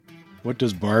What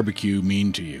does barbecue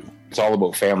mean to you? It's all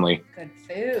about family. Good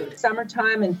food.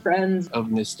 Summertime and friends. Of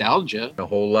nostalgia. A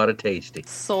whole lot of tasty.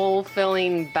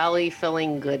 Soul-filling,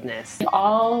 belly-filling goodness.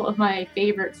 All of my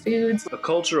favorite foods. A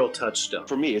cultural touchstone.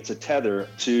 For me, it's a tether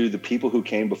to the people who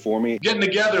came before me. Getting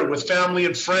together with family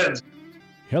and friends.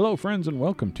 Hello, friends, and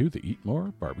welcome to the Eat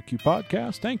More Barbecue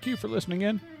Podcast. Thank you for listening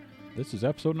in. This is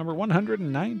episode number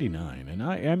 199, and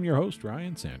I am your host,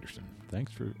 Ryan Sanderson.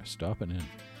 Thanks for stopping in.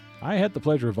 I had the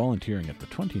pleasure of volunteering at the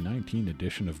 2019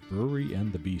 edition of Brewery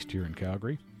The Beast here in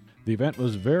Calgary. The event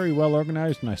was very well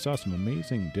organized, and I saw some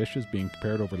amazing dishes being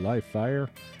prepared over live fire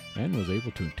and was able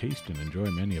to taste and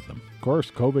enjoy many of them. Of course,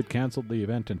 COVID canceled the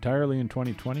event entirely in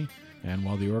 2020, and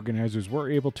while the organizers were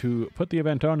able to put the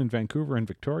event on in Vancouver and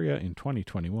Victoria in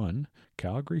 2021,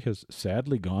 Calgary has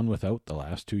sadly gone without the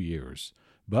last 2 years.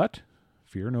 But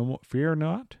fear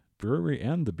not, Brewery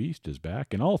The Beast is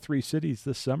back in all 3 cities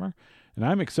this summer, and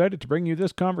I'm excited to bring you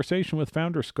this conversation with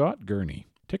founder Scott Gurney.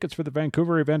 Tickets for the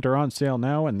Vancouver event are on sale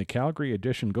now, and the Calgary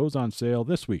edition goes on sale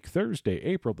this week, Thursday,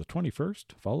 April the 21st,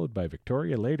 followed by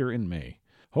Victoria later in May.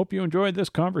 Hope you enjoyed this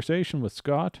conversation with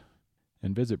Scott,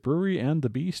 and visit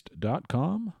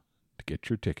breweryandthebeast.com to get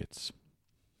your tickets.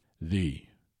 The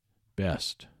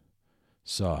best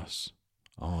sauce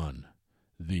on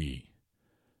the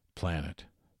planet.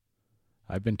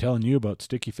 I've been telling you about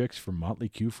Sticky Fix from Motley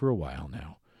Q for a while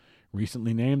now.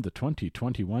 Recently named the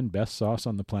 2021 best sauce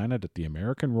on the planet at the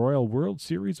American Royal World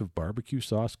Series of Barbecue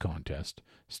Sauce Contest,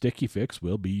 Sticky Fix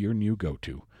will be your new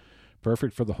go-to.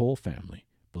 Perfect for the whole family.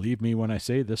 Believe me when I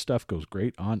say this stuff goes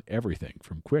great on everything,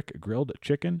 from quick grilled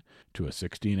chicken to a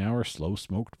 16-hour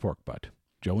slow-smoked pork butt.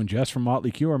 Joe and Jess from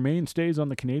Motley Q are mainstays on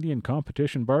the Canadian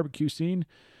competition barbecue scene,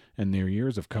 and their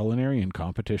years of culinary and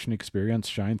competition experience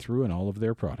shine through in all of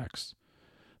their products.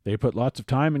 They put lots of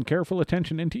time and careful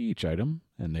attention into each item,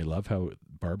 and they love how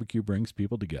barbecue brings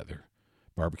people together.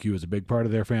 Barbecue is a big part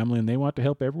of their family, and they want to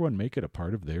help everyone make it a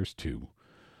part of theirs too.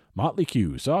 Motley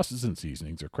Q sauces and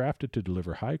seasonings are crafted to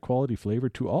deliver high-quality flavor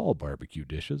to all barbecue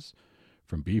dishes.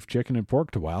 From beef, chicken, and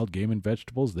pork to wild game and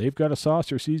vegetables, they've got a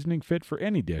sauce or seasoning fit for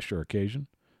any dish or occasion.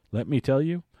 Let me tell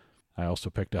you, I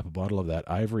also picked up a bottle of that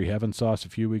Ivory Heaven sauce a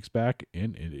few weeks back,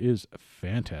 and it is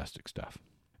fantastic stuff.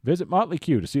 Visit Motley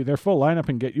Q to see their full lineup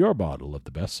and get your bottle of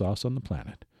the best sauce on the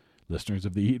planet. Listeners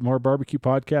of the Eat More Barbecue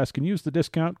podcast can use the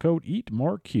discount code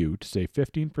EATMOREQ to save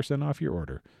 15% off your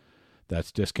order.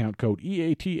 That's discount code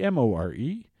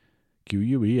EATMOREQUE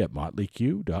at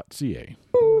motleyq.ca.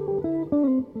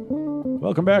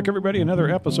 Welcome back, everybody.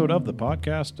 Another episode of the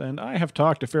podcast, and I have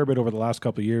talked a fair bit over the last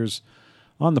couple of years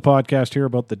on the podcast here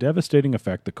about the devastating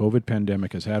effect the COVID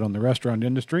pandemic has had on the restaurant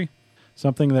industry.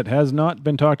 Something that has not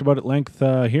been talked about at length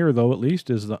here, though, at least,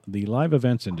 is the live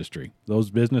events industry. Those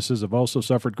businesses have also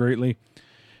suffered greatly.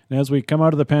 And as we come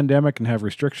out of the pandemic and have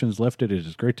restrictions lifted, it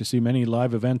is great to see many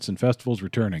live events and festivals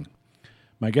returning.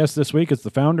 My guest this week is the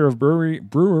founder of Brewery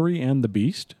The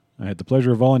Beast. I had the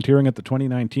pleasure of volunteering at the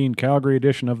 2019 Calgary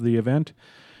edition of the event,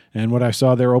 and what I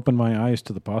saw there opened my eyes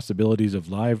to the possibilities of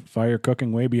live fire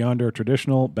cooking way beyond our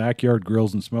traditional backyard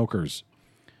grills and smokers.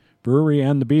 Brewery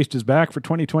The Beast is back for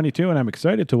 2022, and I'm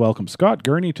excited to welcome Scott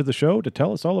Gurney to the show to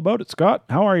tell us all about it. Scott,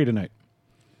 how are you tonight?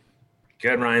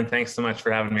 Good, Ryan. Thanks so much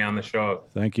for having me on the show.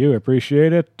 Thank you. I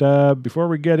appreciate it. Before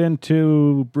we get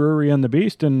into Brewery The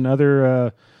Beast and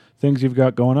other things you've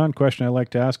got going on, question I like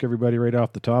to ask everybody right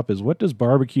off the top is, what does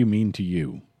barbecue mean to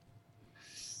you?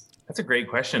 That's a great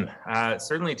question.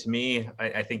 Certainly to me,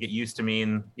 I think it used to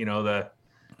mean, the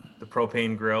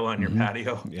propane grill on your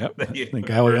patio. Yep. I think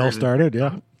how we all started,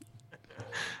 yeah.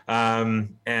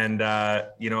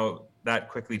 That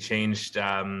quickly changed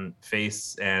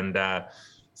face. And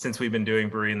since we've been doing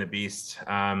Brewery The Beast,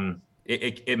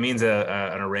 it means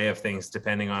an array of things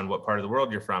depending on what part of the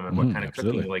world you're from and what kind of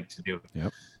cooking you like to do.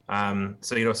 Yep.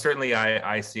 Certainly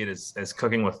I see it as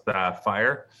cooking with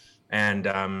fire and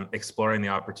exploring the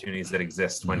opportunities that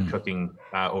exist when cooking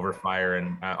over fire.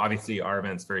 And obviously our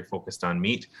event's very focused on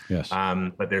meat. Yes.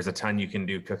 But there's a ton you can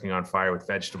do cooking on fire with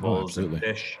vegetables and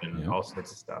fish and all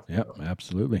sorts of stuff. Yep,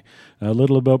 absolutely. A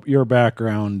little about your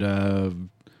background.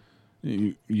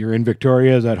 You're in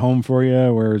Victoria. Is that home for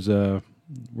you? Where'd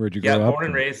you grow up? Yeah, born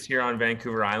and raised here on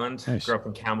Vancouver Island. Nice. Grew up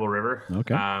in Campbell River.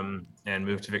 Okay. And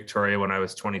moved to Victoria when I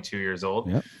was 22 years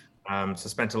old. Yep. So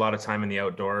spent a lot of time in the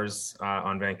outdoors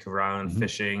on Vancouver Island,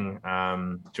 fishing,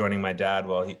 joining my dad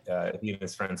while he and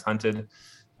his friends hunted.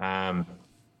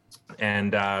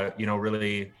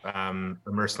 Really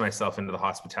immersed myself into the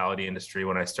hospitality industry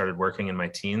when I started working in my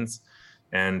teens.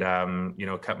 And,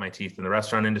 cut my teeth in the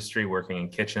restaurant industry, working in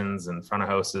kitchens and front of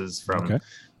houses from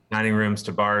dining rooms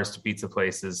to bars to pizza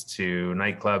places to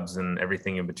nightclubs and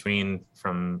everything in between,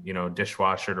 from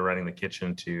dishwasher to running the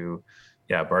kitchen to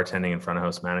bartending and front of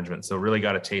house management. So really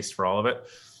got a taste for all of it,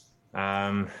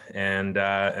 and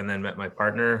then met my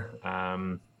partner,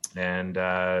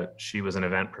 and she was an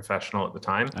event professional at the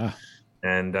time,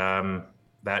 and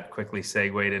that quickly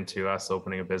segued into us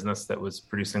opening a business that was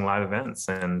producing live events,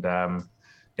 and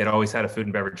it always had a food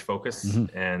and beverage focus,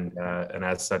 and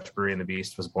as such, Brewery the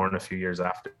Beast was born a few years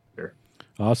after.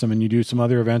 Awesome. And you do some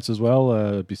other events as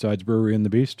well, besides Brewery the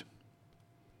Beast?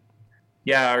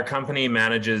 Yeah, our company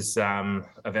manages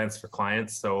events for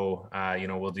clients. So,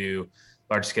 we'll do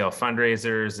large scale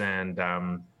fundraisers and,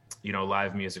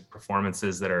 live music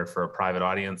performances that are for a private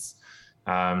audience.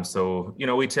 So,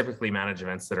 we typically manage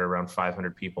events that are around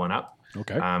 500 people and up.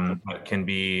 Okay. It can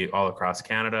be all across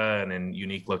Canada and in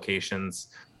unique locations.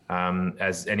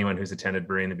 As anyone who's attended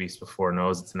Brewery the Beast before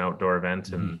knows, it's an outdoor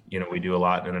event, and we do a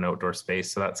lot in an outdoor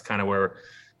space. So that's kind of where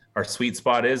our sweet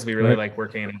spot is. We really like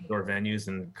working in outdoor venues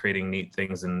and creating neat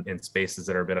things in spaces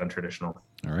that are a bit untraditional.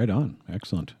 All right, on.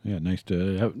 Excellent. Yeah, nice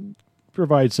to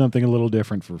provide something a little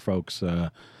different for folks.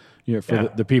 The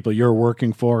people you're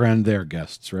working for and their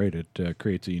guests, right? It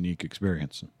creates a unique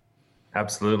experience.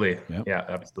 Absolutely. Yep. Yeah,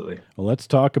 absolutely. Well, let's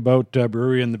talk about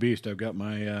Brewery the Beast. I've got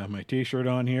my my T-shirt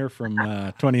on here from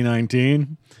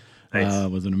 2019. Nice. It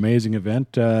was an amazing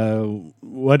event.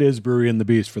 What is Brewery the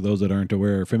Beast for those that aren't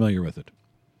aware or familiar with it?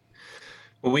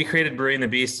 Well, we created Brewery the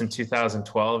Beast in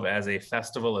 2012 as a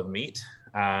festival of meat.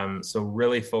 So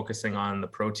really focusing on the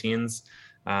proteins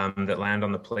that land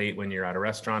on the plate when you're at a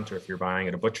restaurant, or if you're buying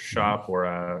at a butcher shop or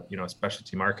a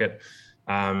specialty market.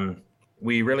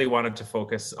 We really wanted to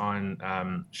focus on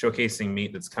showcasing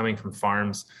meat that's coming from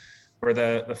farms, where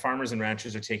the farmers and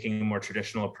ranchers are taking a more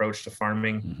traditional approach to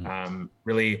farming,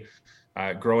 really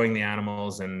growing the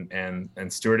animals and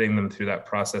stewarding them through that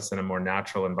process in a more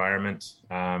natural environment.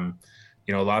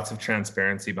 Lots of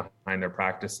transparency behind their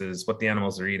practices, what the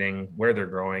animals are eating, where they're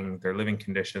growing, their living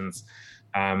conditions,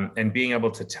 and being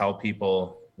able to tell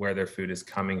people where their food is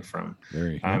coming from.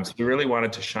 So we really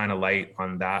wanted to shine a light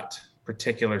on that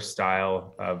particular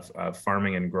style of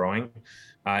farming and growing.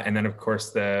 And then, of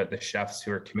course, the chefs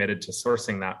who are committed to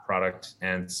sourcing that product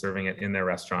and serving it in their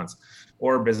restaurants,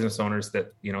 or business owners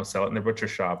that, sell it in their butcher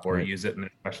shop or use it in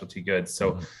their specialty goods.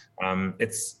 So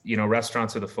it's,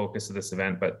 restaurants are the focus of this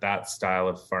event, but that style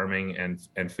of farming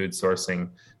and food sourcing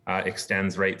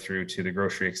extends right through to the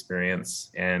grocery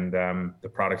experience and the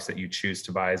products that you choose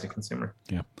to buy as a consumer.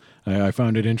 Yeah. I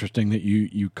found it interesting that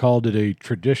you called it a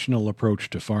traditional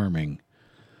approach to farming,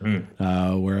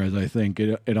 whereas I think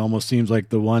it almost seems like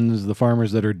the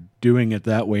farmers that are doing it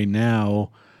that way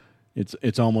now,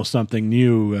 it's almost something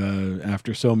new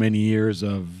after so many years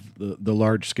of the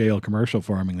large scale commercial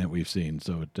farming that we've seen.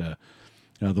 So the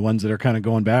ones that are kind of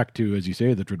going back to, as you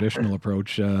say, the traditional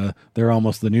approach, they're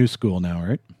almost the new school now,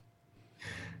 right?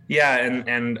 Yeah,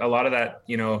 and a lot of that,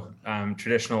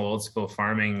 traditional old school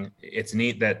farming, it's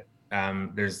neat that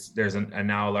there's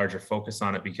now a larger focus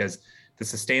on it, because the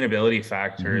sustainability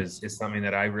factor is something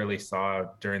that I really saw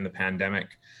during the pandemic,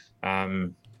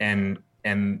 and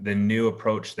the new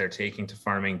approach they're taking to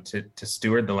farming to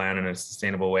steward the land in a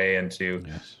sustainable way and to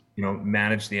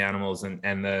manage the animals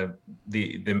and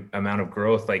the amount of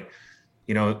growth. Like,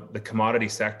 the commodity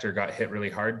sector got hit really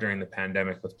hard during the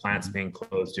pandemic, with plants being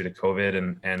closed due to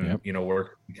COVID and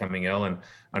work becoming ill, and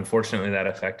unfortunately that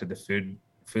affected the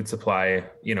food supply,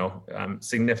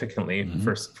 significantly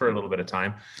for a little bit of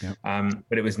time.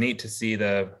 But it was neat to see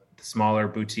the smaller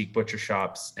boutique butcher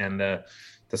shops and the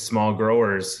small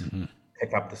growers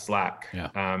pick up the slack.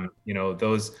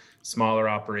 Those smaller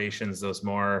operations, those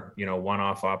more,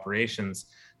 one-off operations,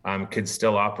 could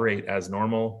still operate as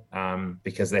normal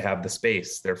because they have the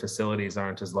space. Their facilities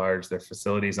aren't as large. Their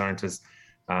facilities aren't as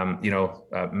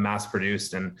mass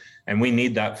produced, and we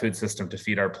need that food system to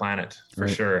feed our planet for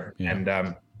sure.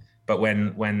 And but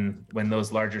when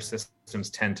those larger systems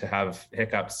tend to have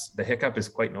hiccups, the hiccup is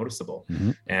quite noticeable.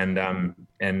 And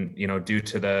due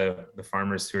to the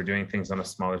farmers who are doing things on a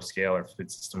smaller scale, our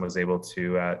food system was able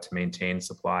to maintain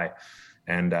supply.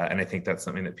 And I think that's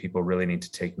something that people really need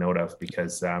to take note of,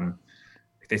 because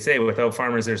they say without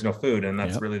farmers, there's no food, and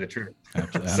that's really the truth.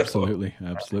 Absolutely.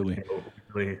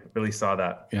 Really saw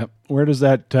that. Yep. Where does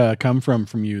that come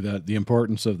from you? That the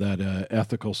importance of that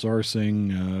ethical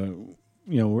sourcing.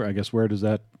 I guess where do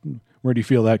you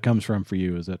feel that comes from for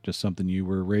you? Is that just something you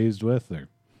were raised with, or?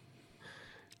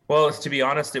 Well, to be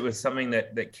honest, it was something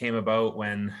that came about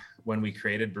when we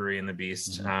created Brewery the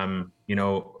Beast.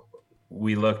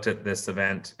 We looked at this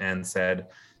event and said,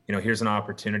 here's an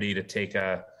opportunity to take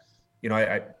to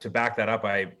back that up.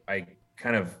 I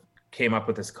kind of came up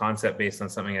with this concept based on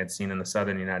something I'd seen in the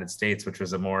Southern United States, which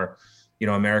was a more,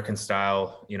 American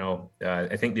style,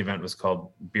 I think the event was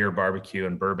called beer, barbecue,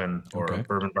 and bourbon, or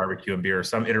bourbon, barbecue, and beer, or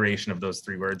some iteration of those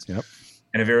three words. Yep.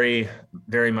 And a very,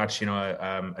 very much,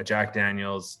 a Jack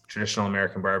Daniel's, traditional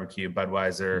American barbecue,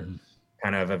 Budweiser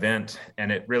kind of event.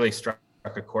 And it really struck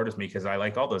a chord with me because I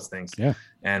like all those things. Yeah.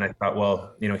 And I thought,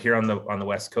 well, here on the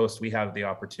West Coast, we have the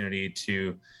opportunity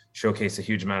to showcase a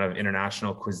huge amount of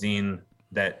international cuisine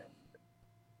that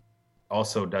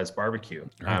also does barbecue.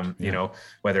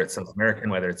 Whether it's South American,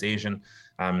 whether it's Asian,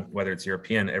 whether it's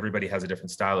European, everybody has a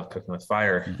different style of cooking with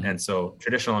fire. And so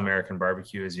traditional American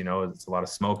barbecue, as it's a lot of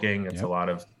smoking, it's a lot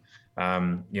of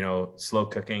slow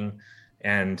cooking.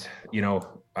 And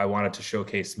I wanted to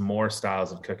showcase more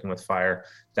styles of cooking with fire,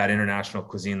 that international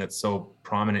cuisine that's so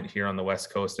prominent here on the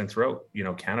West Coast and throughout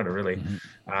Canada, really.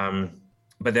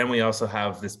 But then we also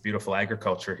have this beautiful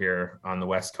agriculture here on the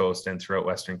West Coast and throughout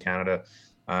Western Canada.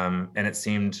 And it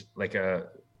seemed like the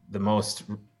most,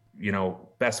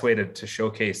 best way to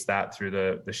showcase that through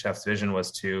the chef's vision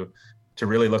was to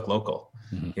really look local.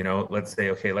 Let's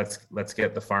say, okay, let's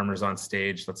get the farmers on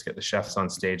stage, let's get the chefs on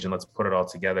stage, and let's put it all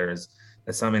together as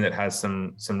something that has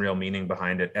some real meaning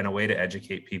behind it, and a way to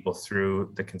educate people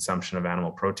through the consumption of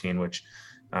animal protein, which,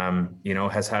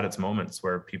 has had its moments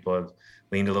where people have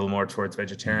leaned a little more towards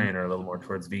vegetarian or a little more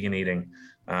towards vegan eating,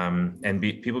 and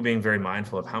people being very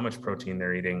mindful of how much protein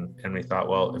they're eating. And we thought,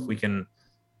 well, if we can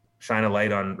shine a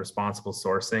light on responsible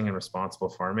sourcing and responsible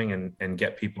farming and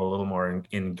get people a little more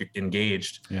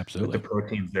engaged with the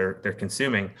proteins they're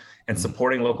consuming and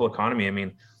supporting local economy. I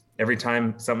mean, every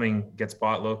time something gets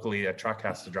bought locally, a truck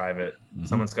has to drive it.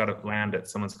 Someone's got to land it.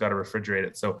 Someone's got to refrigerate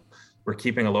it. So we're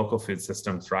keeping a local food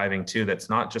system thriving too. That's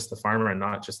not just the farmer and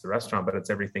not just the restaurant, but it's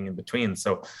everything in between.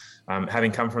 So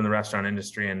having come from the restaurant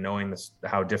industry and knowing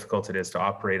how difficult it is to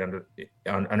operate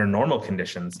under normal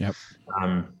conditions,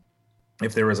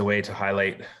 if there was a way to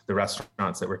highlight the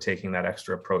restaurants that were taking that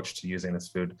extra approach to using this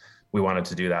food, we wanted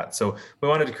to do that. So we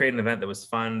wanted to create an event that was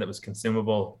fun, that was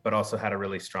consumable, but also had a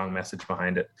really strong message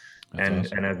behind it.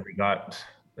 That's awesome. And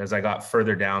as I got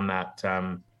further down that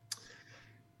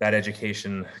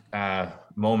education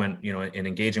moment, in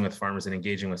engaging with farmers and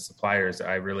engaging with suppliers,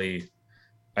 I really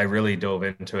dove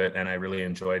into it, and I really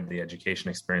enjoyed the education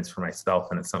experience for myself.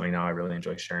 And it's something now I really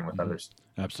enjoy sharing with others.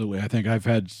 Absolutely. I think I've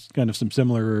had kind of some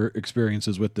similar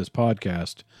experiences with this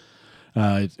podcast.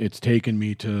 It's taken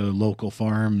me to local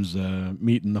farms,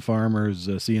 meeting the farmers,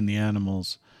 seeing the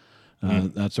animals,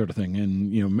 that sort of thing.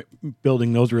 And,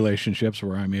 building those relationships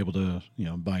where I'm able to,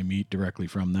 buy meat directly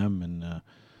from them. And,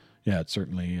 it's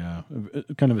certainly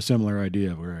kind of a similar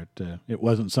idea where it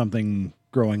wasn't something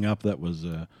growing up that was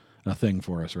a thing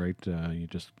for us, right? You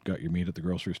just got your meat at the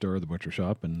grocery store, the butcher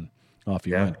shop, and off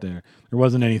you went. There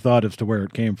wasn't any thought as to where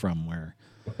it came from.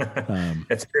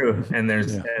 It's true, and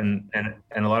there's and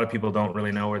a lot of people don't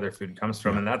really know where their food comes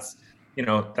from, and that's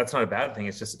that's not a bad thing.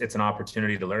 It's an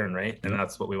opportunity to learn, right? And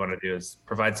that's what we want to do, is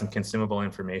provide some consumable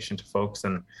information to folks,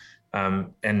 and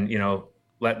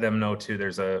let them know too.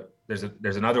 There's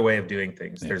another way of doing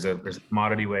things. There's a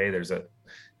commodity way.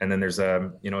 And then there's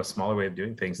a smaller way of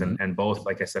doing things, and both,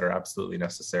 like I said, are absolutely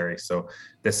necessary. So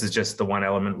this is just the one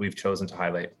element we've chosen to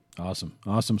highlight.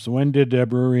 Awesome. So when did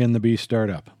Brewery and the Beast start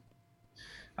up?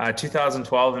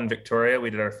 2012 in Victoria. We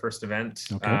did our first event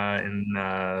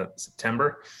in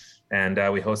September, and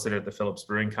we hosted it at the Phillips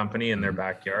Brewing Company in their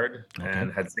backyard,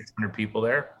 and had 600 people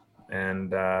there,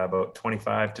 and about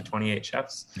 25 to 28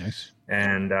 chefs. Nice.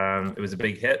 And it was a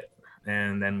big hit.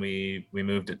 And then we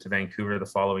moved it to Vancouver the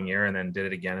following year, and then did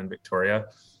it again in Victoria.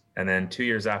 And then 2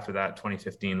 years after that,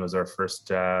 2015 was our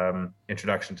first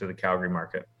introduction to the Calgary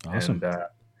market. Awesome. And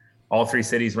all three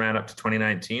cities ran up to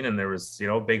 2019, and there was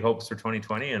big hopes for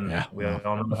 2020, and we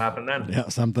all know what happened then. Yeah,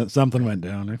 something went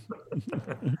down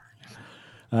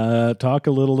there. Talk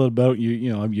a little about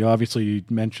you obviously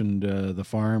mentioned the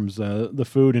farms, the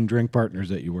food and drink partners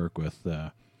that you work with.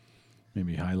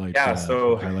 Maybe highlight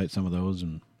some of those.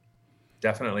 And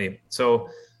definitely. So,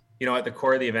 at the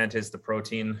core of the event is the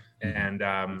protein, and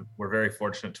we're very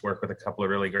fortunate to work with a couple of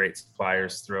really great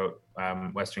suppliers throughout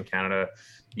Western Canada.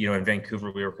 In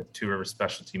Vancouver, we work with Two Rivers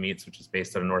Specialty Meats, which is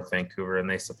based out of North Vancouver, and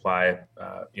they supply,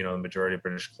 the majority of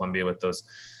British Columbia with those,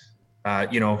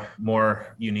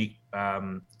 more unique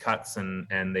cuts,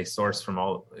 and they source from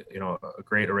all, a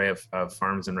great array of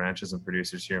farms and ranches and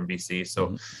producers here in BC.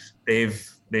 So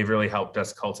they've really helped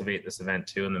us cultivate this event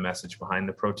too, and the message behind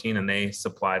the protein, and they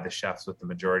supply the chefs with the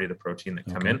majority of the protein that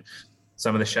come in.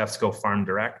 Some of the chefs go farm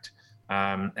direct.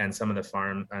 and some of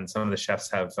the chefs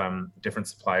have different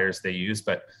suppliers they use,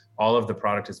 but all of the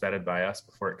product is vetted by us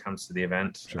before it comes to the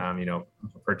event. Sure.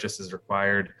 Purchase is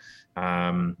required.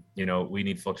 We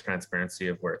need full transparency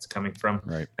of where it's coming from.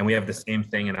 Right. And we have the same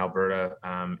thing in Alberta.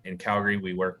 In Calgary,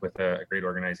 we work with a great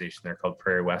organization there called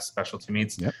Prairie West Specialty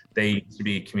Meats. Yep. They used to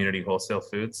be Community Wholesale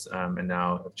Foods, and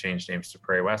now have changed names to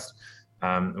Prairie West.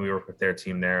 We work with their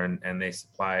team there, and they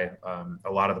supply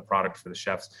a lot of the product for the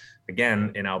chefs.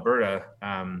 Again, in Alberta,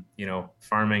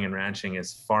 farming and ranching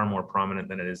is far more prominent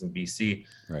than it is in BC.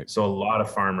 Right. So a lot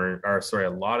of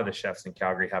the chefs in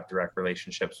Calgary have direct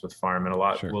relationships with farm, and a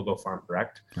lot Sure. will go farm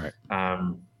direct. Right.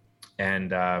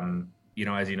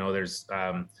 As you know, there's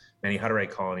many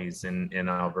Hutterite colonies in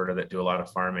Alberta that do a lot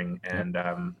of farming, and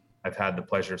I've had the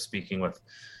pleasure of speaking with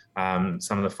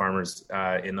some of the farmers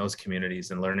in those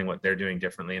communities and learning what they're doing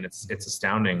differently. And it's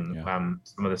astounding,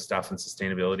 some of the stuff and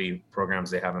sustainability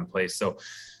programs they have in place. So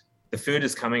the food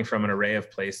is coming from an array of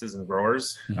places and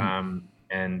growers,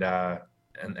 and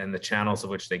the channels of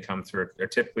which they come through are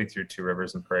typically through Two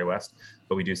Rivers and Prairie West,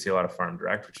 but we do see a lot of farm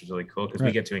direct, which is really cool because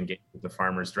we get to engage with the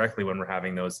farmers directly when we're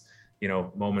having those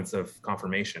moments of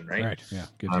confirmation, right? Right. Yeah.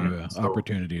 Gives you an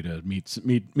opportunity to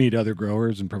meet other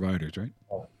growers and providers, right?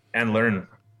 And learn.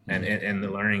 And the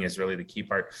learning is really the key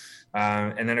part.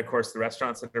 And then, of course, the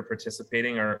restaurants that are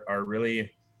participating are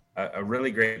really a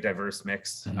really great diverse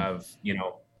mix of,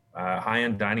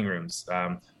 high-end dining rooms,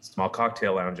 small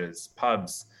cocktail lounges,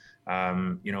 pubs,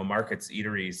 markets,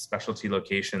 eateries, specialty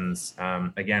locations,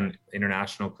 again,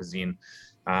 international cuisine.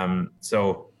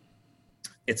 So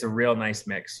it's a real nice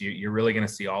mix. You're really going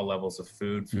to see all levels of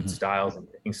food styles and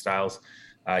cooking styles.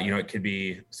 It could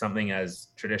be something as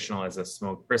traditional as a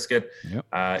smoked brisket. Yep.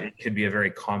 It could be a very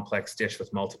complex dish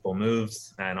with multiple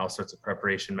moves and all sorts of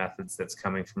preparation methods that's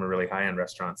coming from a really high-end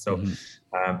restaurant. So,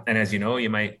 and as you know, you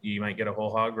might get a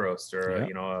whole hog roast or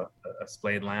a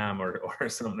splayed lamb or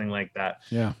something like that.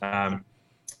 Yeah.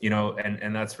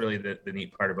 And that's really the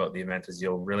neat part about the event is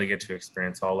you'll really get to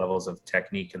experience all levels of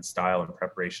technique and style and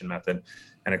preparation method.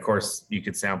 And of course, you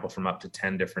could sample from up to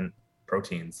 10 different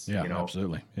proteins. Yeah,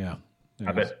 absolutely. Yeah.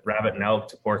 Rabbit and elk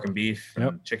to pork and beef,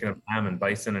 and chicken and lamb and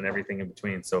bison and everything in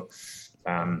between. So,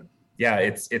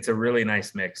 it's a really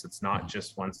nice mix. It's not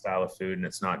just one style of food, and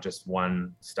it's not just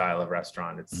one style of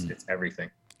restaurant. It's everything.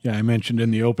 Yeah, I mentioned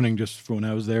in the opening just when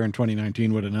I was there in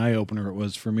 2019 what an eye opener it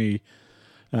was for me.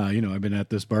 I've been at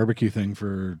this barbecue thing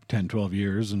for 10, 12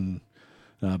 years, and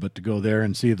but to go there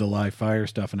and see the live fire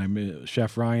stuff, and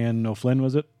Chef Ryan O'Flynn,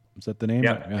 was it? Is that the name?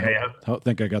 Yeah. I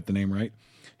think I got the name right.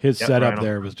 His setup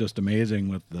there was just amazing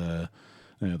with the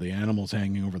animals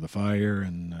hanging over the fire,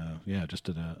 and just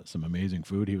some amazing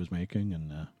food he was making,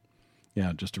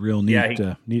 and just a real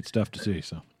neat stuff to see.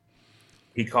 So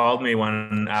he called me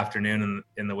one afternoon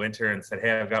in the winter and said,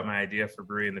 "Hey, I've got my idea for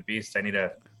Brewery the Beast. I need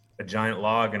a giant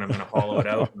log, and I'm going to hollow it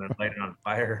out and then light it on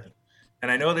fire."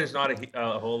 And I know there's not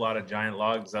a whole lot of giant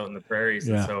logs out in the prairies,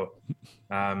 and so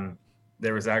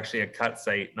there was actually a cut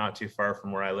site not too far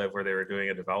from where I live where they were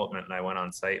doing a development, and I went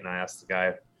on site and I asked the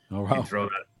guy to throw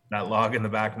that log in the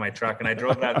back of my truck, and I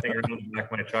drove that thing around the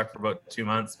back of my truck for about 2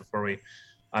 months before we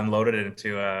unloaded it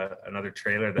into another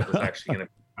trailer that was actually going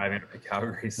to be driving up to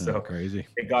Calgary. So crazy.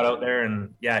 It got out there,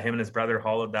 and him and his brother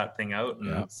hollowed that thing out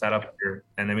and set up here.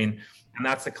 And and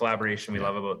that's the collaboration we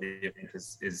love about the event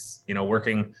is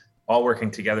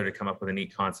working together to come up with a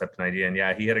neat concept and idea. And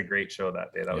he had a great show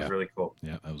that day. That was really cool.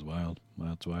 Yeah, that was wild.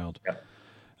 That's wild.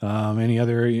 Yeah. Any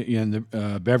other in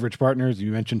the beverage partners?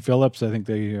 You mentioned Phillips. I think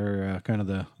they are kind of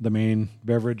the main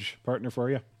beverage partner for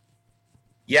you.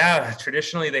 Yeah,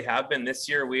 traditionally they have been. This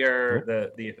year we are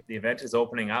the event is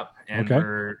opening up, and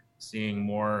we're seeing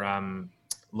more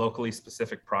locally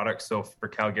specific products. So for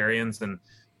Calgarians and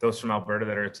those from Alberta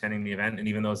that are attending the event, and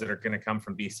even those that are going to come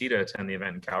from BC to attend the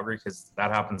event in Calgary, because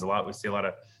that happens a lot. We see a lot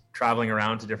of traveling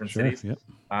around to different cities. Yep.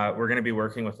 We're going to be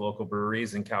working with local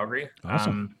breweries in Calgary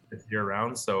this year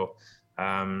round. So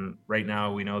right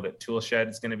now we know that Tool Shed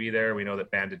is going to be there. We know that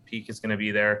Banded Peak is going to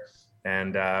be there.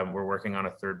 And we're working on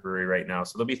a third brewery right now.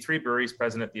 So there'll be 3 breweries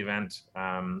present at the event.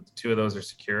 2 of those are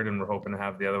secured, and we're hoping to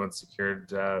have the other one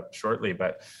secured shortly.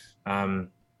 But,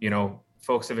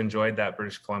 folks have enjoyed that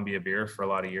British Columbia beer for a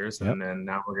lot of years, and then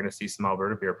now we're going to see some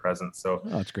Alberta beer present. So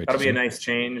that's great. That'll be a nice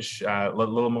change, a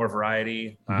little more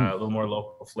variety, a little more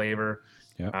local flavor.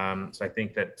 So I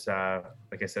think that,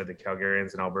 like I said, the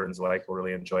Calgarians and Albertans alike will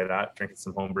really enjoy that, drinking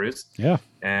some home brews. Yeah.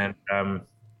 And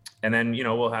then,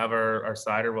 we'll have our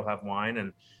cider, we'll have wine,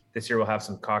 and this year we'll have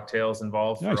some cocktails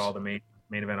involved for all the main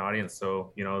event audience.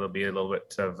 So, there'll be a little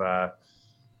bit of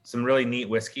some really neat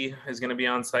whiskey is going to be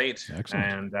on site.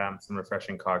 Excellent. And some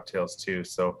refreshing cocktails too.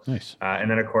 So Nice. and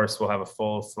then of course we'll have a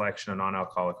full selection of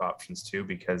non-alcoholic options too,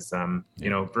 because you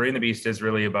know, Brewery the Beast is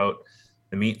really about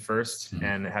the meat first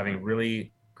and having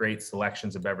really great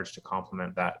selections of beverage to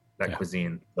complement that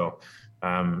cuisine. So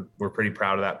we're pretty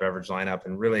proud of that beverage lineup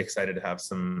and really excited to have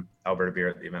some Alberta beer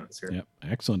at the event this year. Yep,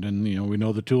 excellent. And you know, we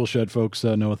know the Tool Shed folks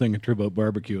know a thing or two about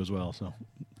barbecue as well. So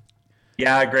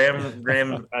yeah,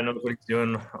 Graham, I know what he's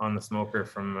doing on the smoker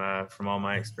from all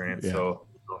my experience. Yeah. So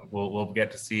we'll get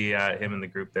to see him and the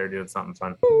group there doing something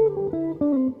fun.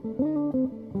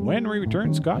 When we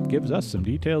return, Scott gives us some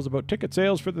details about ticket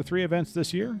sales for the 3 events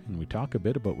this year, and we talk a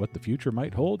bit about what the future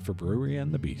might hold for Brewery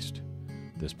and the Beast.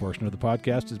 This portion of the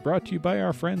podcast is brought to you by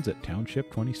our friends at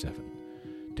Township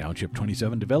 27. Township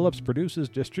 27 develops, produces,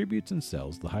 distributes, and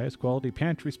sells the highest quality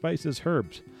pantry spices,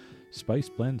 herbs, spice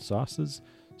blend sauces,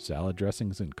 salad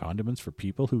dressings, and condiments for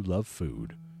people who love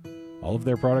food. All of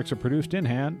their products are produced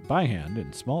by hand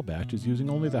in small batches using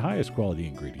only the highest quality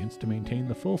ingredients to maintain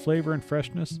the full flavor and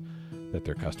freshness that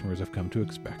their customers have come to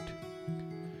expect.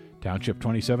 Township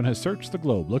 27 has searched the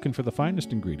globe looking for the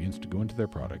finest ingredients to go into their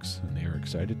products, and they are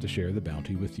excited to share the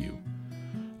bounty with you.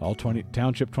 All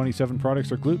Township 27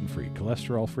 products are gluten-free,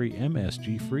 cholesterol-free,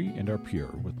 MSG-free, and are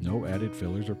pure, with no added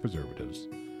fillers or preservatives.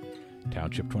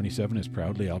 Township 27 is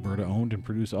proudly Alberta-owned and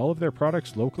produce all of their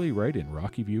products locally right in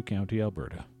Rocky View County,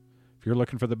 Alberta. If you're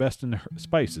looking for the best in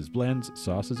spices, blends,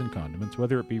 sauces, and condiments,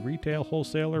 whether it be retail,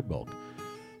 wholesale, or bulk,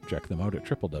 check them out at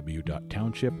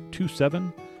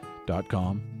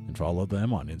www.township27.com and follow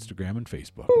them on Instagram and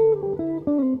Facebook.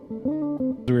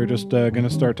 We're just going to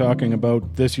start talking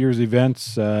about this year's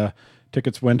events.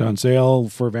 Tickets went on sale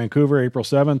for Vancouver April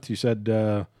 7th. You said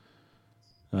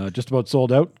just about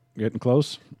sold out, getting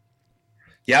close.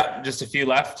 Yeah, just a few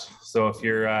left. So if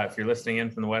you're listening in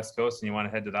from the West Coast and you want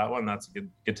to head to that one, that's a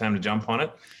good time to jump on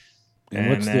it. And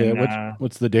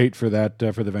what's the date for that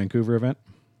for the Vancouver event?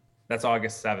 That's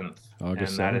August 7th.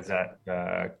 That is at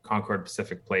Concord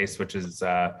Pacific Place, which has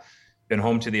been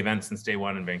home to the event since day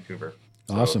one in Vancouver.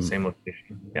 So awesome. Same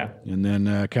location. Yeah. And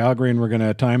then Calgary, and we're going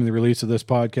to time the release of this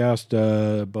podcast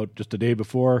about just a day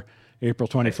before April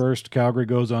 21st. Nice. Calgary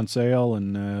goes on sale,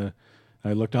 and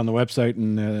I looked on the website,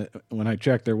 and when I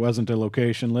checked, there wasn't a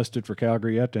location listed for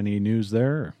Calgary yet. Any news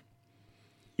there?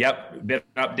 Yep, a bit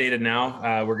updated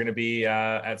now. We're going to be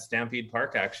at Stampede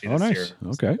Park actually this year.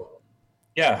 Okay. So,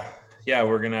 yeah,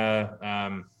 we're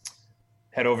gonna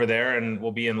head over there, and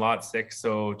we'll be in lot 6,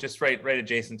 so just right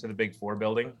adjacent to the Big 4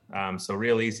 building. So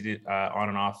real easy to on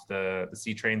and off the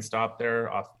C train stop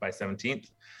there off by 17th.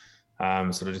 So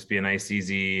it'll just be a nice,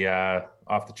 easy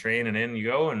off the train and in you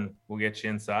go, and we'll get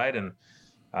you inside. And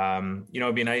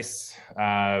it'd be nice.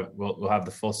 We'll have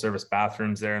the full service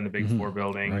bathrooms there in the Big 4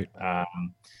 building. Right.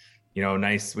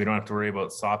 Nice. We don't have to worry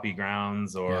about soppy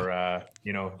grounds or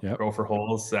gopher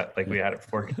holes that we had at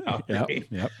Fort Calgary.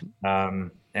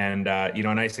 And a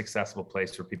nice accessible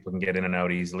place where people can get in and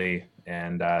out easily.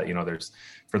 And there's,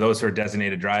 for those who are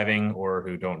designated driving or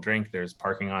who don't drink, there's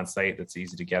parking on site that's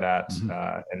easy to get at.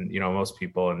 And most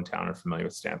people in town are familiar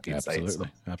with Stampede sites.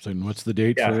 Absolutely. And what's the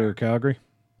date for Calgary?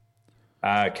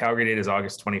 Calgary date is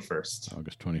August 21st.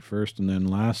 August 21st. And then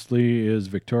lastly is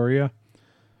Victoria.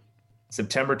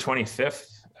 September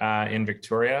 25th in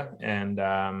Victoria, and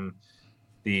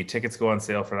the tickets go on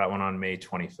sale for that one on May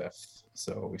 25th.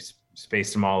 So we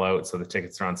spaced them all out, so the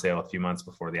tickets are on sale a few months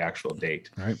before the actual date.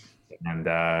 Right. And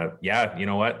you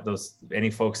know what? Any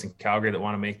folks in Calgary that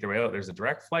want to make their way out, there's a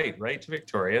direct flight right to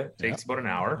Victoria. It takes about an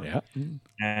hour. Yeah.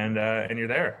 And you're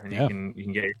there, and you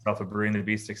can get yourself a Brewery the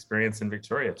Beast experience in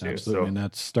Victoria too. Absolutely. So, and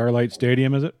that's Starlight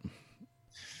Stadium, is it?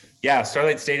 Yeah,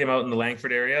 Starlight Stadium out in the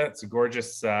Langford area. It's a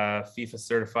gorgeous FIFA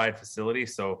certified facility.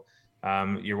 So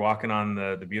you're walking on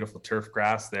the beautiful turf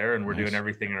grass there, and we're doing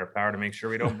everything in our power to make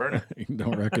sure we don't burn it.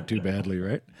 Don't wreck it too badly,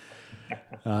 right?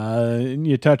 And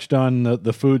you touched on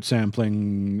the food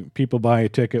sampling. People buy a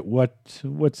ticket. What's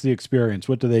the experience?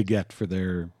 What do they get for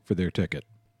their ticket?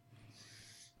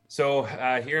 So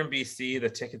here in BC, the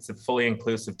ticket's a fully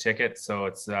inclusive ticket. So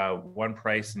it's one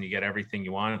price, and you get everything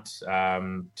you want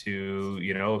to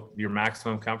your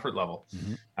maximum comfort level.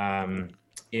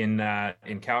 In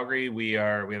Calgary, we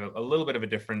have a little bit of a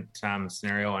different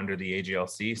scenario under the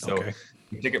AGLC. So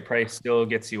the ticket price still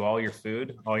gets you all your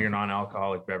food, all your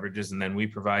non-alcoholic beverages, and then we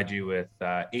provide you with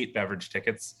 8 beverage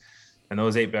tickets. And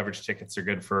those 8 beverage tickets are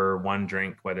good for one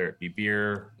drink, whether it be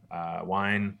beer,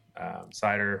 wine,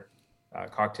 cider,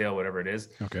 cocktail, whatever it is.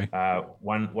 Okay.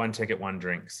 One ticket, one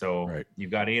drink. So Right.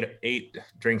 you've got eight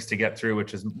drinks to get through,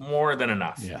 which is more than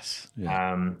enough. Yes.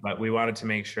 Yeah. But we wanted to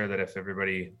make sure that if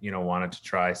everybody, wanted to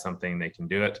try something, they can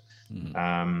do it.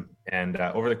 And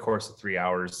over the course of 3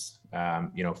 hours,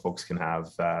 folks can have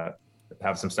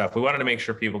some stuff. We wanted to make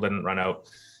sure people didn't run out,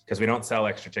 because we don't sell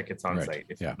extra tickets on site.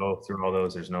 If you go through all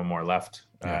those, there's no more left,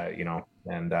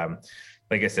 and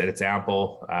like I said, it's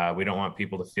ample. We don't want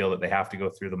people to feel that they have to go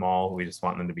through them all. We just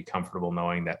want them to be comfortable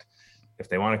knowing that if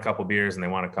they want a couple beers and they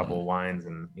want a couple of wines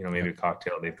and, maybe a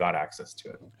cocktail, they've got access to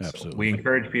it. Absolutely. So we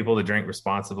encourage people to drink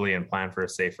responsibly and plan for a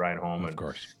safe ride home. Of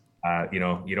course. You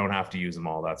don't have to use them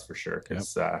all, that's for sure.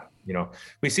 Because,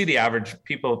 we see the average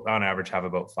people on average have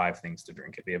about 5 things to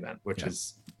drink at the event, which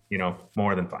is,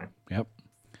 more than fine. Yep.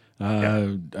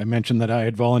 I mentioned that I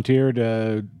had volunteered,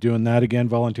 doing that again,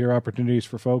 volunteer opportunities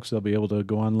for folks. They'll be able to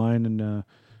go online and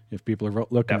if people are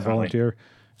looking to volunteer.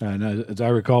 And as I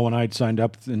recall, when I'd signed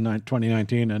up in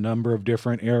 2019, a number of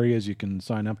different areas you can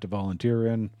sign up to volunteer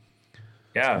in.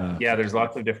 There's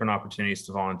lots of different opportunities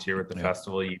to volunteer with the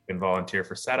festival. You can volunteer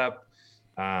for setup.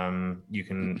 You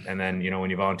can, and then, when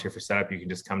you volunteer for setup, you can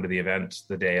just come to the event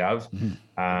the day of.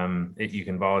 You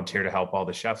can volunteer to help all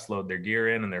the chefs load their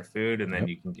gear in and their food, and then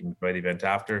you can enjoy the event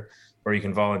after, or you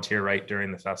can volunteer right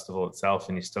during the festival itself,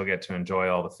 and you still get to enjoy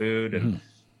all the food and,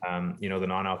 the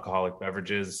non-alcoholic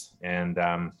beverages. And,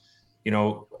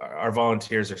 our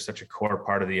volunteers are such a core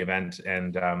part of the event,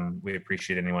 and we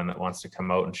appreciate anyone that wants to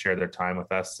come out and share their time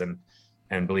with us.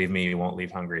 And believe me, you won't leave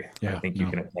hungry. I think you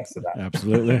can attest to that.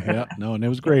 Absolutely. And it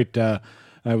was great. I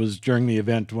was, during the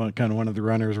event, one of the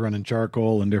runners running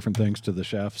charcoal and different things to the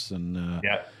chefs, and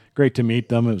great to meet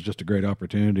them. It was just a great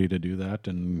opportunity to do that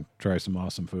and try some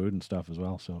awesome food and stuff as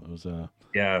well. So it was a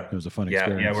fun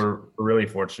experience. Yeah, we're really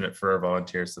fortunate for our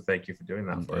volunteers. So thank you for doing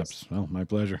that for us. Well, my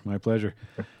pleasure.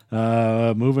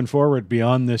 Moving forward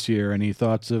beyond this year, any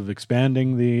thoughts of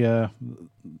expanding the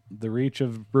reach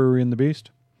of Brewery and the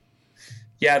Beast?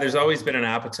 Yeah, there's always been an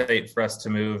appetite for us to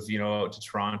move, out to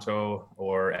Toronto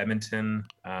or Edmonton,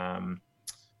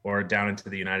 or down into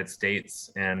the United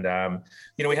States. And,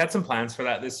 we had some plans for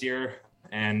that this year.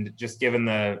 And just given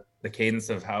the cadence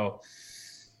of how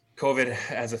COVID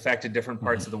has affected different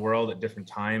parts of the world at different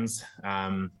times,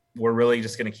 we're really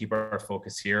just going to keep our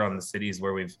focus here on the cities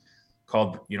where we've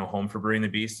called, home for Brewing the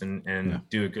Beast, and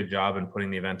do a good job in putting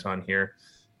the event on here.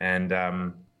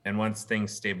 And once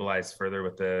things stabilize further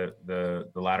with the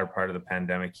latter part of the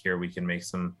pandemic here, we can make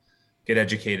some good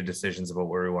educated decisions about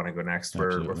where we want to go next.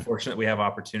 We're fortunate we have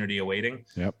opportunity awaiting,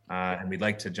 and we'd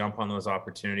like to jump on those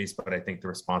opportunities. But I think the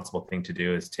responsible thing to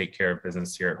do is take care of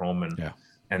business here at home,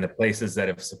 and the places that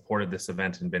have supported this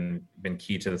event and been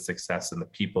key to the success, and the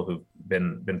people who've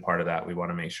been part of that. We want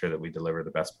to make sure that we deliver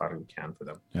the best product we can for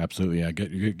them. Absolutely. Yeah.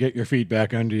 Get your feet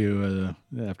back under you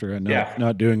after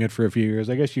not doing it for a few years.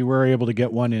 I guess you were able to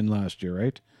get one in last year,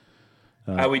 right?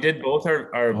 We did both our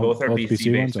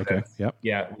BC ones. Okay. Yep.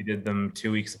 Yeah. We did them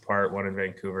 2 weeks apart, one in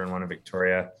Vancouver and one in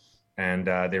Victoria. And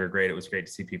they were great. It was great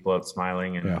to see people out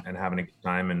smiling and having a good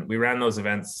time. And we ran those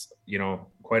events,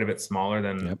 quite a bit smaller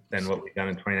than what we've done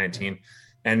in 2019.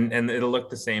 And it'll look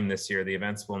the same this year. The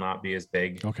events will not be as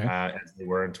big as they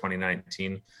were in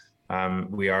 2019.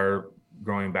 We are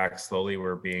growing back slowly.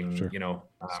 We're being,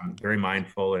 very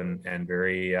mindful and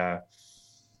very,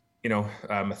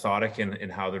 methodic in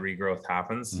how the regrowth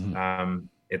happens.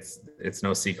 It's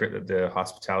no secret that the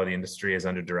hospitality industry is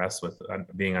under duress with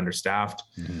being understaffed,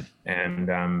 and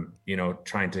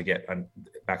trying to get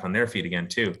back on their feet again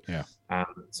too.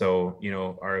 So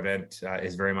our event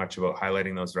is very much about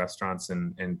highlighting those restaurants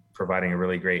and providing a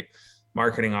really great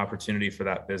marketing opportunity for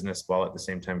that business, while at the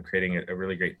same time creating a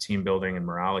really great team building and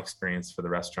morale experience for the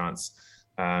restaurants,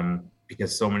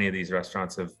 because so many of these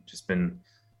restaurants have just been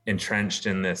entrenched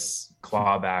in this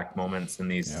clawback moments and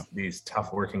these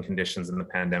tough working conditions in the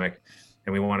pandemic.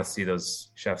 And we want to see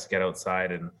those chefs get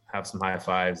outside and have some high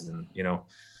fives and,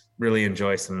 really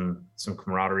enjoy some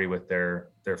camaraderie with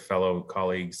their fellow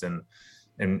colleagues and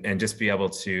just be able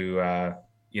to,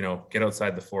 get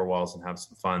outside the 4 walls and have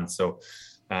some fun. So,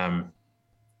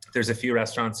 there's a few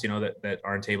restaurants, that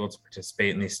aren't able to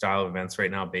participate in these style of events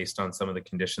right now based on some of the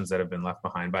conditions that have been left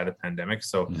behind by the pandemic.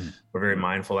 So we're very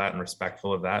mindful of that and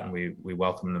respectful of that. And we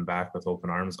welcome them back with open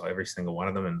arms, every single one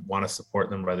of them, and want to support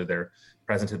them whether they're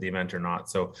present at the event or not.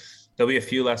 So there'll be a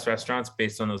few less restaurants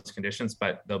based on those conditions,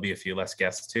 but there'll be a few less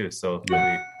guests too. So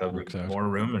there'll be more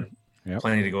room and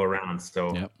plenty to go around.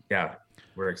 So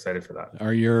we're excited for that.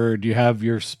 Do you have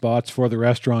your spots for the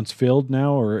restaurants filled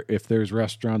now? Or if there's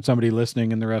somebody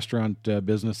listening in the restaurant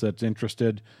business that's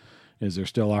interested, is there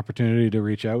still opportunity to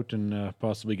reach out and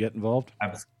possibly get involved?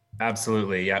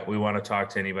 Absolutely. Yeah. We want to talk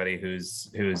to anybody who's,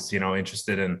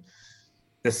 interested in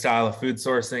this style of food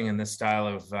sourcing and this style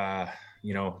of,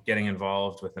 getting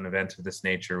involved with an event of this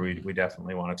nature. We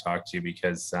definitely want to talk to you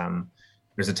because,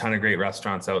 there's a ton of great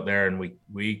restaurants out there and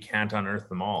we can't unearth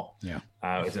them all. Yeah.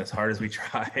 As hard as we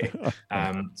try.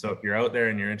 So if you're out there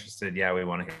and you're interested, yeah, we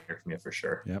want to hear from you for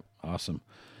sure. Yep. Awesome.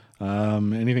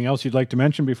 Anything else you'd like to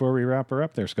mention before we wrap her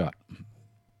up there, Scott?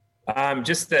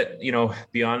 Just that,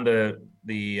 beyond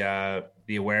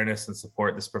the awareness and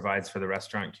support this provides for the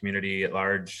restaurant community at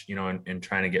large, and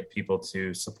trying to get people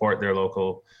to support their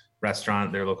local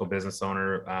restaurant, their local business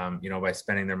owner, by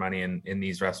spending their money in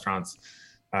these restaurants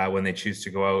when they choose to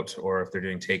go out or if they're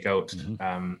doing takeout.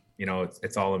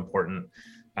 It's all important.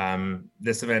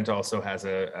 This event also has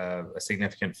a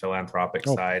significant philanthropic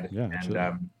side. Yeah,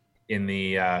 and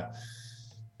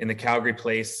in the Calgary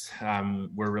place,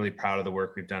 we're really proud of the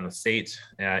work we've done with State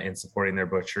in supporting their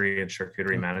butchery and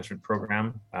charcuterie management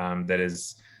program. That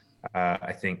is,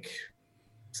 I think,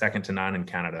 second to none in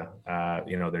Canada.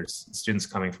 There's students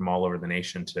coming from all over the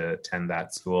nation to attend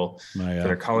that school for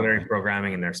their culinary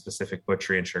programming and their specific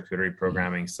butchery and charcuterie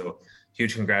programming. So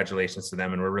huge congratulations to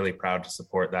them. And we're really proud to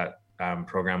support that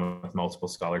program with multiple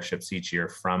scholarships each year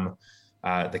from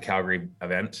the Calgary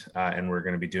event. And we're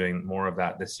going to be doing more of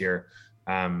that this year.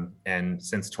 And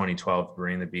since 2012,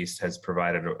 Brewery The Beast has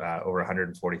provided over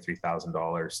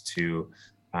 $143,000 to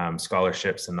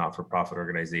scholarships and not-for-profit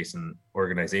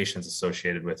organizations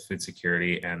associated with food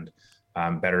security and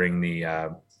bettering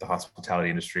the hospitality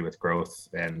industry with growth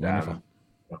and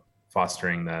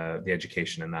fostering the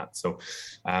education in that. So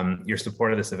your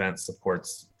support of this event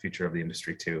supports future of the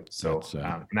industry too. So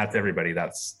and that's everybody.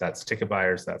 That's ticket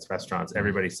buyers, that's restaurants,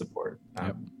 everybody's support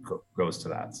goes to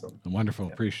that. So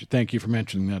wonderful. Yeah. Thank you for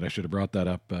mentioning that. I should have brought that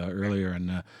up earlier.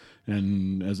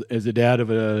 And as a dad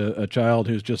of a child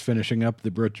who's just finishing up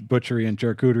the butchery and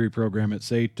charcuterie program at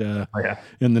SAIT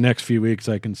in the next few weeks,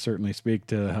 I can certainly speak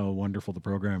to how wonderful the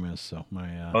program is. So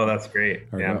that's great.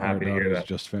 I'm happy to hear that.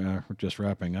 Just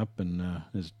wrapping up and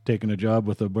is taking a job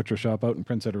with a butcher shop out in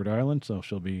Prince Edward Island. So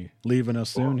she'll be leaving us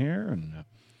soon here. And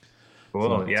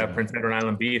cool. So Prince Edward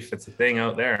Island beef. It's a thing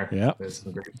out there. Yeah. There's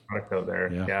some great product out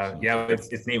there. Yeah.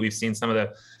 It's neat. We've seen some of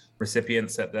the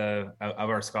recipients of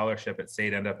our scholarship at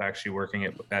SAIT end up actually working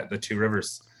at the Two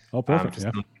Rivers. Oh, perfect.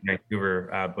 In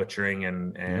Vancouver, butchering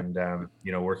and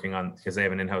working on, because they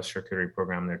have an in-house charcuterie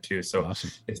program there too. So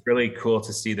awesome. It's really cool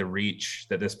to see the reach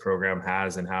that this program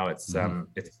has and how it's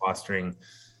fostering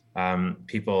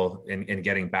people in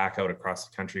getting back out across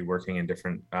the country working in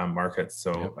different markets.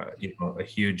 So a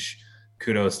huge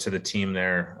kudos to the team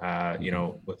there.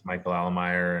 With Michael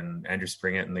Allemeyer and Andrew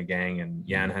Springett and the gang and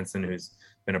Jan Henson, who's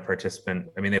been a participant.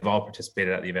 I mean, they've all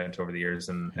participated at the event over the years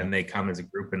and they come as a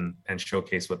group and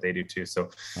showcase what they do too.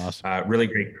 So awesome. Really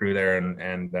great crew there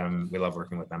and we love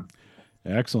working with them.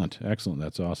 Excellent.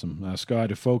 That's awesome.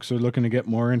 Scott, if folks are looking to get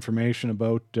more information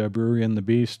about Brewery The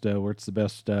Beast, where's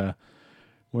the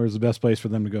best place for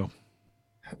them to go?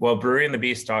 Well,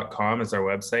 breweryandthebeast.com is our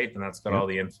website, and that's got all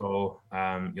the info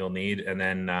you'll need. And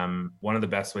then one of the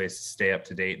best ways to stay up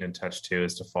to date and in touch too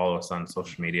is to follow us on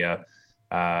social media.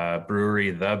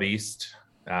 Brewery The Beast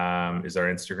is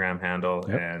our Instagram handle,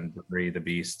 and Brewery The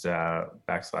Beast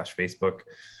 /Facebook.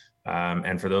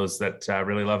 And for those that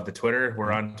really love the Twitter,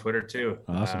 we're on Twitter too.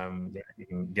 Awesome. You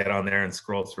can get on there and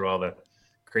scroll through all the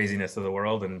craziness of the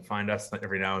world and find us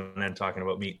every now and then talking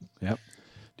about meat. Yep.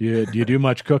 Do you do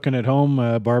much cooking at home?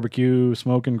 Barbecue,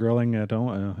 smoking, grilling at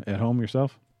home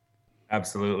yourself?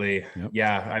 Absolutely. Yep.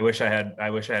 Yeah. I wish I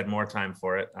had more time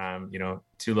for it.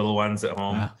 Two little ones at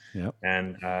home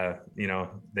and,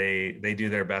 they do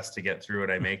their best to get through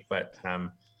what I make, but,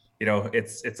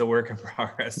 it's a work in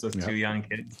progress with two young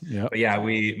kids. Yep. But yeah,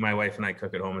 my wife and I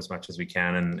cook at home as much as we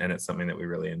can. And it's something that we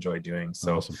really enjoy doing.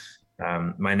 So,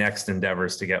 awesome. My next endeavor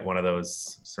is to get one of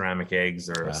those ceramic eggs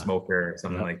or a smoker or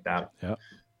something like that. Yeah.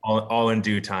 All in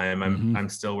due time. I'm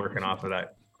still working off of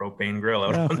that propane grill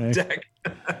out on the deck.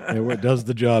 It does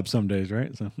the job some days,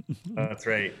 right? So that's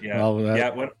right. Yeah.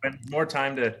 When more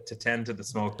time to tend to the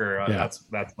smoker, that's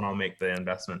when I'll make the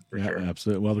investment for sure.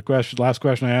 Absolutely. Well, last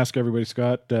question I ask everybody,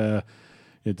 Scott,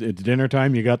 it's dinner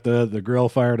time. You got the grill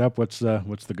fired up. What's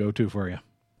the go-to for you?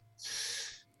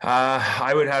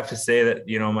 I would have to say that,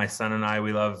 my son and I,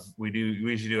 we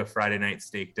usually do a Friday night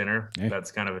steak dinner. Hey.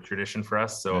 That's kind of a tradition for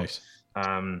us. So, nice.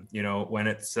 When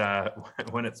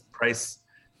it's price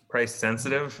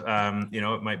sensitive,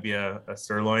 it might be a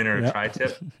sirloin or a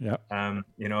tri-tip.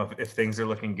 If things are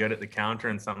looking good at the counter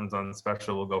and something's on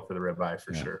special, we'll go for the ribeye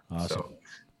for sure. Awesome. So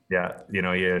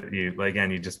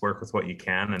you just work with what you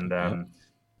can and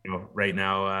right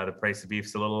now the price of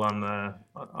beef's a little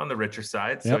on the richer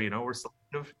side, so Yep. we're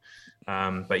selective.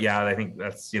 But yeah, I think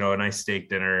that's a nice steak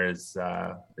dinner is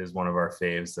one of our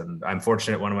faves, and I'm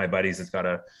fortunate one of my buddies has got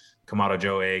a Kamado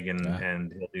Joe egg,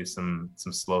 and he'll do some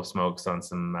slow smokes on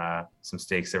some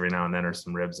steaks every now and then, or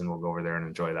some ribs, and we'll go over there and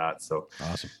enjoy that. So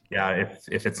Awesome. yeah,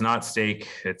 if it's not steak,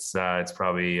 it's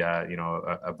probably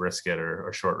a brisket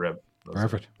or short rib.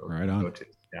 Perfect. Right on.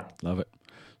 Yeah, Love it.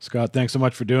 Scott, thanks so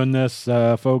much for doing this,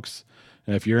 folks.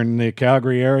 If you're in the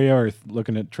Calgary area or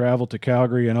looking at travel to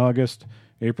Calgary in August,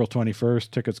 April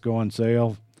 21st, tickets go on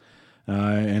sale.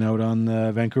 And out on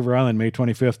Vancouver Island, May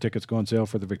 25th, tickets go on sale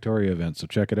for the Victoria event. So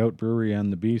check it out,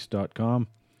 breweryandthebeast.com.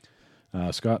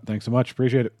 Scott, thanks so much.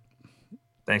 Appreciate it.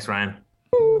 Thanks, Ryan.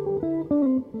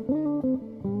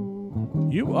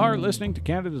 You are listening to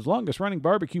Canada's longest running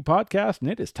barbecue podcast, and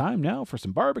it is time now for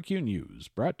some barbecue news,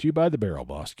 brought to you by the Barrel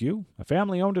Boss Q, a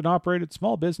family-owned and operated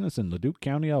small business in Leduc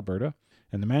County, Alberta,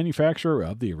 and the manufacturer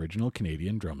of the original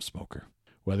Canadian drum smoker.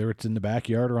 Whether it's in the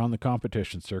backyard or on the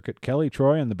competition circuit, Kelly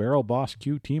Troy and the Barrel Boss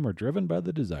Q team are driven by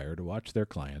the desire to watch their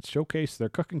clients showcase their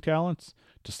cooking talents,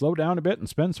 to slow down a bit and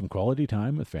spend some quality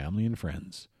time with family and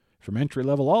friends. From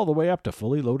entry-level all the way up to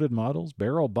fully loaded models,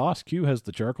 Barrel Boss Q has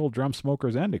the charcoal drum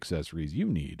smokers and accessories you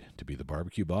need to be the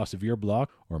barbecue boss of your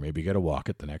block, or maybe get a walk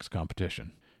at the next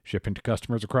competition. Shipping to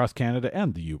customers across Canada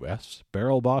and the U.S.,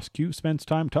 Barrel Boss Q spends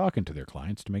time talking to their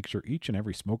clients to make sure each and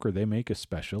every smoker they make is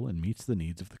special and meets the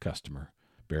needs of the customer.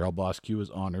 Barrel Boss Q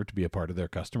is honored to be a part of their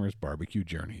customers' barbecue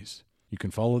journeys. You can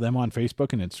follow them on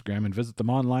Facebook and Instagram and visit them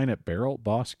online at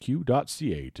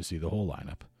barrelbossq.ca to see the whole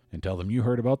lineup. And tell them you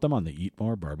heard about them on the Eat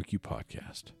More Barbecue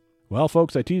podcast. Well,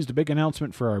 folks, I teased a big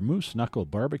announcement for our Moose Knuckle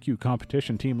Barbecue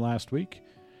competition team last week.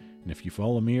 And if you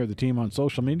follow me or the team on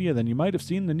social media, then you might have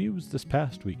seen the news this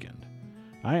past weekend.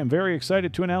 I am very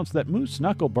excited to announce that Moose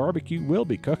Knuckle Barbecue will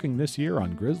be cooking this year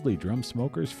on grizzly drum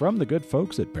smokers from the good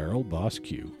folks at Barrel Boss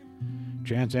Q.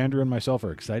 Chance, Andrew, and myself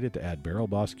are excited to add Barrel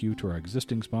Boss Q to our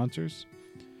existing sponsors.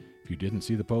 If you didn't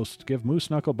see the post, give Moose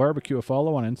Knuckle Barbecue a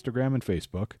follow on Instagram and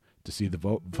Facebook to see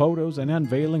the photos and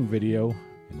unveiling video,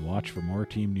 and watch for more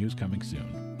team news coming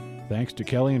soon. Thanks to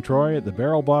Kelly and Troy at the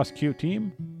Barrel Boss Q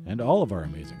team, and all of our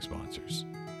amazing sponsors.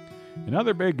 In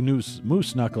other big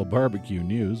Moose Knuckle Barbecue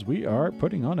news, we are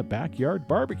putting on a backyard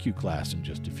barbecue class in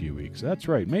just a few weeks. That's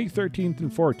right, May 13th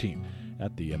and 14th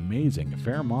at the amazing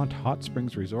Fairmont Hot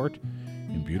Springs Resort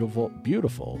in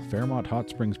beautiful Fairmont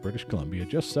Hot Springs, British Columbia,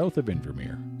 just south of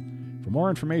Invermere. For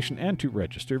more information and to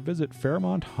register, visit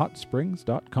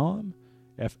FairmontHotSprings.com,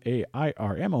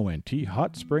 FAIRMONT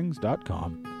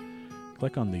hotsprings.com.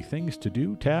 Click on the Things to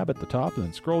Do tab at the top and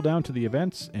then scroll down to the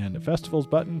Events and Festivals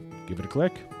button. Give it a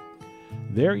click.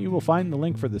 There you will find the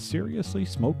link for the Seriously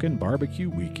Smokin' Barbecue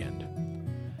Weekend.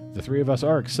 The three of us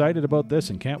are excited about this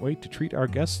and can't wait to treat our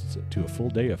guests to a full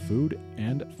day of food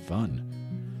and fun.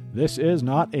 This is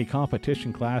not a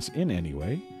competition class in any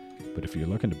way, but if you're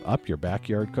looking to up your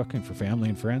backyard cooking for family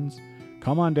and friends,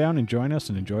 come on down and join us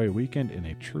and enjoy a weekend in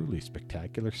a truly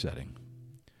spectacular setting.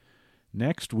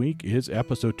 Next week is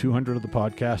episode 200 of the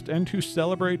podcast, and to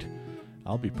celebrate,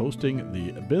 I'll be posting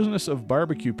the Business of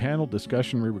Barbecue panel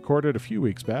discussion we recorded a few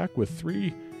weeks back with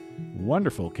 3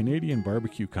 wonderful Canadian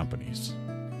barbecue companies.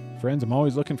 Friends, I'm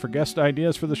always looking for guest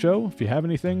ideas for the show. If you have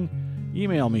anything,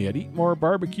 email me at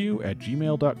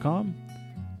eatmorebarbecue@gmail.com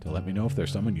to let me know if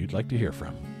there's someone you'd like to hear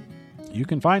from. You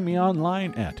can find me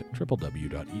online at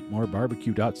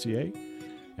www.eatmorebarbecue.ca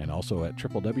and also at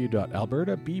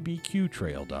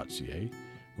www.albertabbqtrail.ca,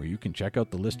 where you can check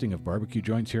out the listing of barbecue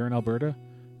joints here in Alberta,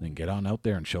 then get on out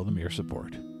there and show them your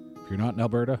support. If you're not in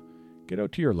Alberta, get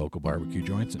out to your local barbecue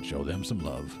joints and show them some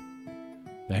love.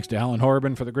 Thanks to Alan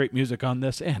Horban for the great music on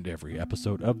this and every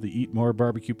episode of the Eat More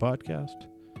Barbecue podcast.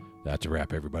 That's a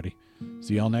wrap, everybody.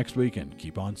 See y'all next week and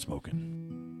keep on smoking.